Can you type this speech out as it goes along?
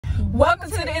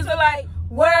Welcome to the Israelite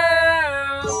world.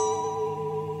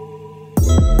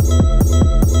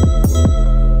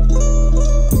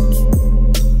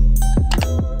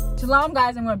 Shalom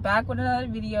guys, and we're back with another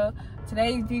video.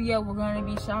 Today's video we're going to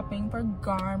be shopping for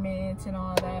garments and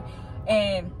all that,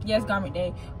 and yes, garment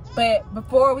day. But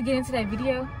before we get into that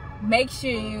video, make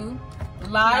sure you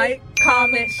like,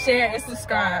 comment, share, and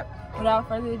subscribe. Without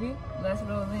further ado, let's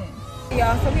roll in.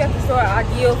 Y'all, so we have to store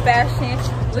Ideal Fashion,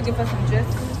 looking for some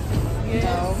dresses, you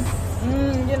know,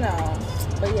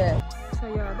 but yeah.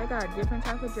 So y'all, they got different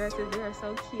type of dresses. They are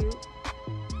so cute.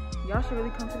 Y'all should really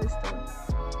come to this store.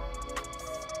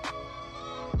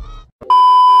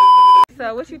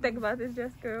 So what you think about this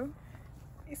dress, girl?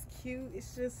 It's cute.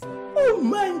 It's just, oh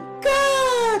my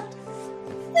god,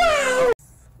 wow.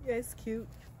 Yeah, it's cute.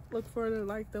 Look for the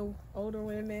older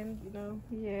women, you know.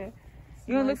 Yeah,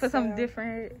 you gonna look for something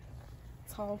different.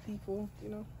 Tall people, you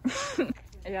know.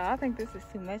 Yeah, I think this is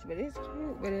too much, but it's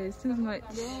cute. But it's too much.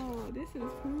 Yo, this is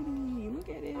pretty. Look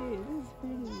at it. This is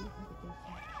pretty.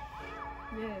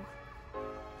 Yes.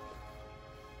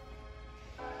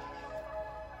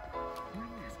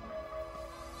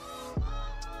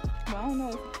 Well, I don't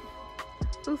know.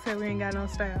 Who said we ain't got no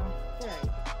style? Right.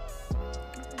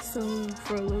 So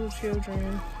for little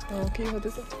children, can you hold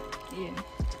this up? Yeah.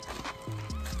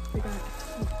 They got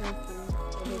some dresses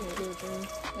for little children.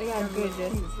 They got good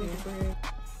dresses here.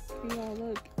 Y'all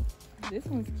look. This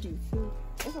one's cute too.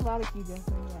 There's a lot of cute dresses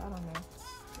in here. I don't know.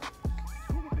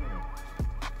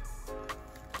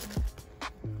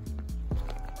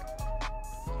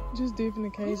 Just different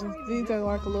occasions. These are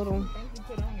like a little,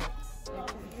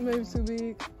 maybe too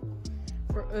big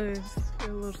for us.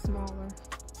 They're a little smaller.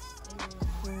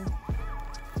 Yeah.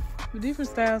 But different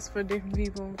styles for different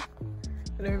people.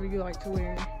 Whatever you like to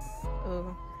wear.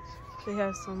 They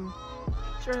have some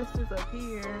dresses up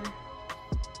here.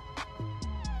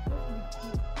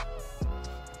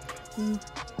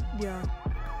 Yeah,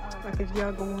 like if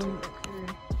y'all going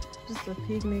just a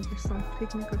picnic or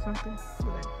something,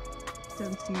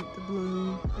 that's cute, the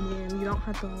blue, and then you don't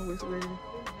have to always wear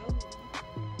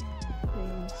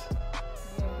things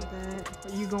like that.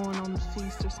 Or you going on a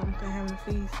feast or something, having a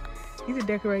feast, you could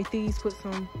decorate these, put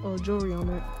some jewelry on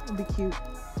it, it'd be cute.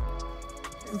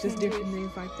 And just different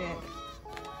things like that.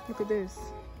 Look at this.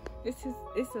 It's a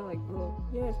like little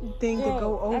thing to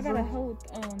go over. I got a whole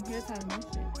hair tie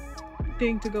motion.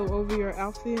 Thing to go over your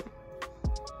outfit.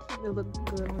 It look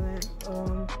good on that.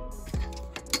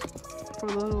 For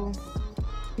little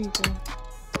people.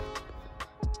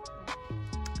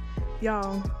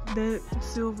 Y'all, that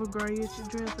silver grayish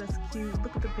dress, that's cute.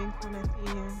 Look at the pink one at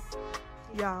the end.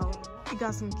 Y'all, it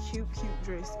got some cute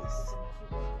dresses.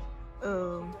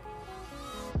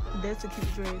 That's a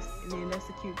cute dress, and then that's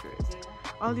a cute dress.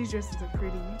 All these dresses are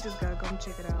pretty. You just gotta go and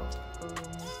check it out.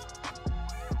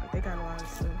 Like they got a lot of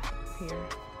stuff here.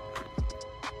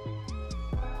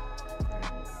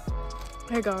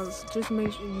 Hey guys, just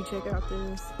make sure you check out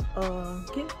this.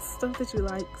 Get stuff that you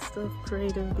like, stuff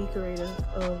creative, be creative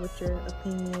with your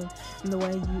opinion and the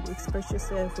way you express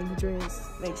yourself when you dress.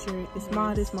 Make sure it's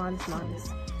modest. We'll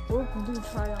do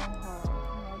try on haul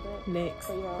next.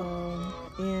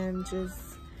 And just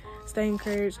stay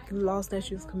encouraged, law,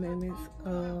 statutes, commandments,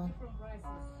 and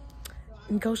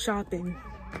go shopping.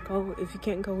 Go, if you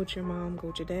can't go with your mom, go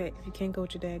with your dad. If you can't go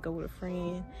with your dad, go with a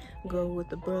friend. Go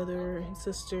with a brother and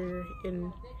sister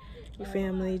and your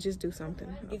family. Just do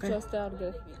something. Okay? Get your style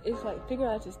together. It's like, figure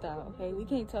out your style, okay? We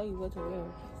can't tell you what to wear.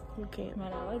 You can't. You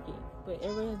might not like it, but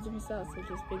everybody has different styles, so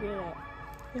just figure it out.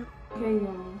 Yep. Okay,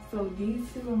 y'all. So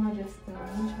these two are my dresses that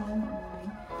I'm trying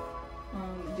on.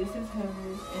 This is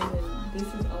hers, and then this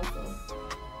is also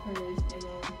hers, and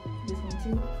then this one too.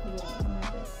 You want one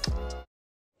like that.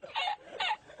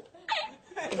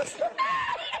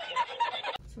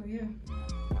 So yeah.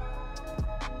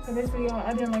 So basically, y'all,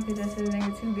 I didn't like the dresses. They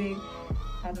were too big.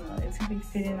 I don't know. They're too big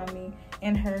fitting on me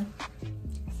and her.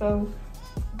 So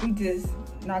we just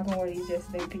not gonna wear these dresses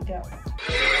they picked out.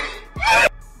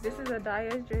 This is a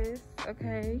Dia's dress.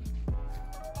 Okay.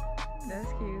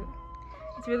 That's cute.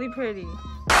 It's really pretty.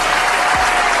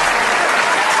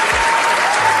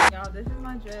 Y'all, this is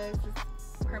my dress. It's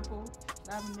purple,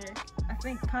 lavender. I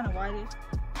think kind of whitish,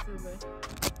 silver.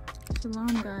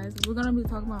 Shalom, guys. We're gonna be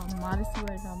talking about modesty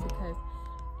right now because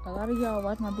a lot of y'all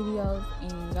watch my videos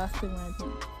and y'all still wearing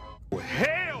pants.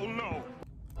 Hell no!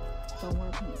 Don't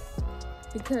wear pants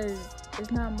because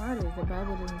it's not modest. The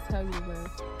Bible doesn't tell you to wear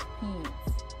pants.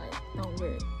 Like, don't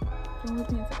wear it. Don't wear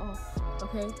pants at all.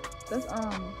 Okay. Let's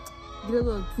get a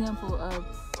little example of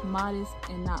modest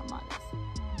and not modest.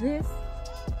 This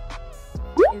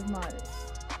is modest.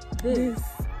 This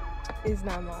is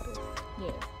not modest.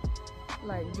 Yes.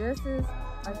 like dresses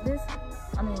like this,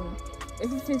 I mean,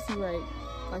 if it fits you right,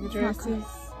 like it's Dresses,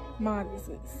 modest.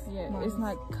 yeah, it's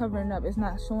not covering up, it's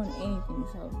not showing anything,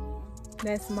 so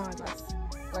that's modest.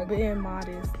 like Being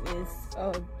modest is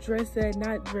a dress that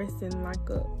not dressing like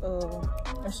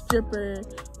a stripper.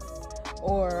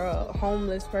 or a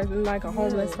homeless person, like a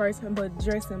homeless person, but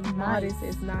dressing modest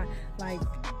is not like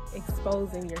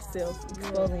exposing yourself,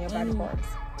 exposing your body parts.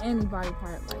 Any body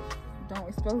part, like don't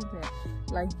expose that.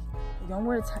 Like don't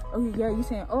wear tight. Oh yeah, you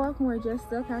saying, oh, I can wear dress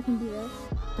stuff, I can do that.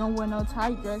 Don't wear no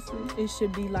tight dresses. It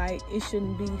should be like, it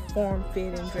shouldn't be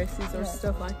form-fitting dresses or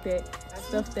stuff like that.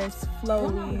 Stuff that's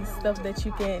flowy, stuff that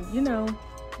you can, you know,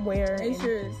 wear. It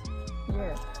sure is.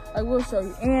 Yeah, like we'll show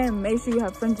you, and make sure you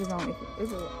have fringes on it.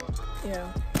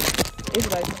 Yeah, It's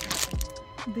like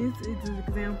this is an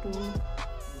example.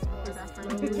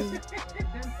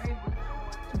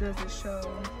 Doesn't show,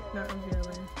 not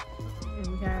revealing. And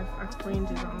we have our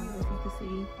fringes on, if you can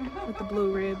see, with the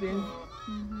blue ribbon.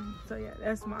 So yeah,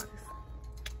 that's modest.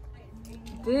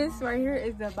 this right here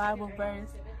is the Bible verse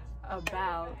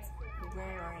about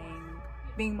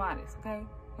being modest, okay?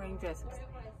 Wearing dresses.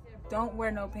 Don't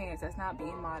wear no pants. That's not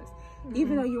being modest.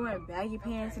 Even though you're wearing baggy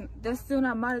pants, and that's still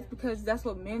not modest because that's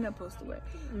what men are supposed to wear.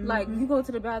 Like, you go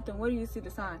to the bathroom, what do you see the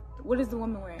sign? What is the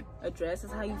woman wearing? A dress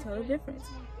is how you tell the difference.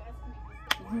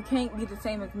 You can't be the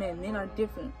same as men. Men are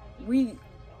different. We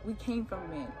came from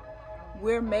men.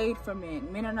 We're made for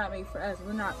men. Men are not made for us.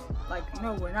 We're not, like,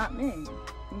 no, we're not men.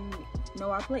 We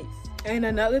know our place. And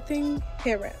another thing,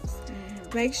 head wraps.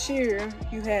 Make sure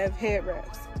you have head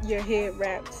wraps. Your head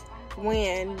wraps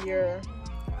when you're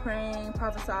praying,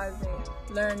 prophesizing,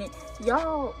 learning.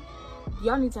 Y'all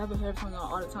need to have a hair on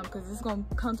y'all all the time, because it's gonna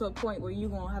come to a point where you're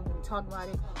gonna have to talk about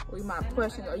it, or you might have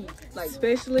questions, or you like,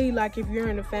 especially like if you're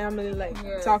in a family like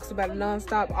talks about it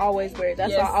non-stop, always wear it.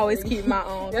 That's why I always keep my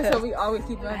own. That's what we always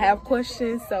keep. I have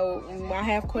questions, so when I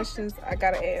have questions, I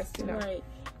gotta ask, you know. Right.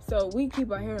 So we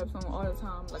keep our hair ups on all the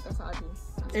time. Like that's how I do.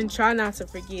 And try not to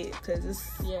forget, because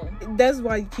it's that's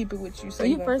why you keep it with you. So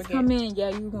when you first come in,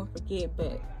 you're gonna forget,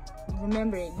 but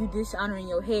remember, you dishonoring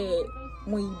your head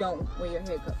when you don't wear your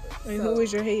head covered. And so, who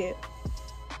is your head?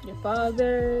 Your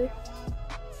father,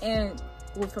 and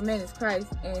well, for men it's Christ,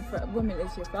 and for women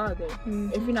it's your father.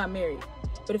 If you're not married,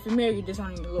 but if you're married, you're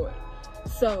dishonoring the Lord.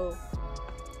 So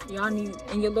y'all need,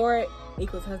 and your Lord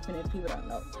equals husband, if people don't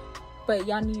know. But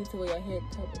y'all need to wear your head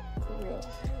covered for real.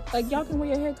 Like y'all can wear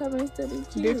your hair covered and still be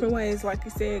cute. Different ways, like you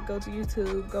said, go to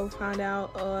YouTube, go find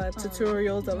out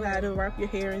tutorials of how to wrap your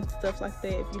hair and stuff like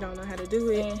that if you don't know how to do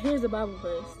it. And here's a Bible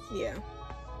verse. Yeah.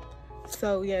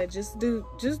 So yeah, just do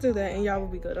that and y'all will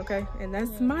be good, okay? And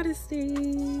that's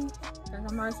modesty.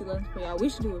 That's our modesty lesson for y'all. We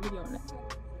should do a video on that.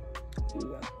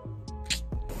 Yeah.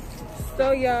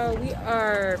 So y'all, we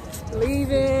are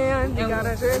leaving. And we got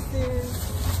our dresses.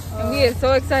 And we are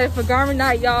so excited for garment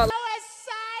night, y'all. So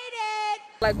excited!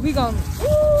 Like we gonna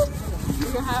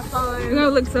have fun. We're gonna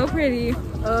look so pretty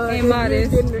and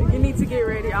modest. You need to get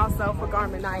ready also for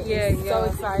garment night. Yeah, so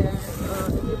excited.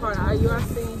 If you're part of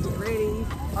IUIC, get ready.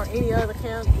 Or any other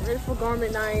camp, get ready for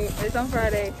garment night. It's on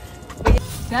Friday. But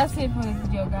that's it for this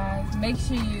video, guys. Make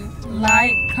sure you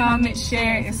like, comment,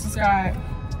 share, and subscribe.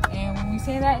 And when we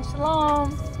say that,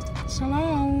 shalom.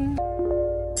 Shalom.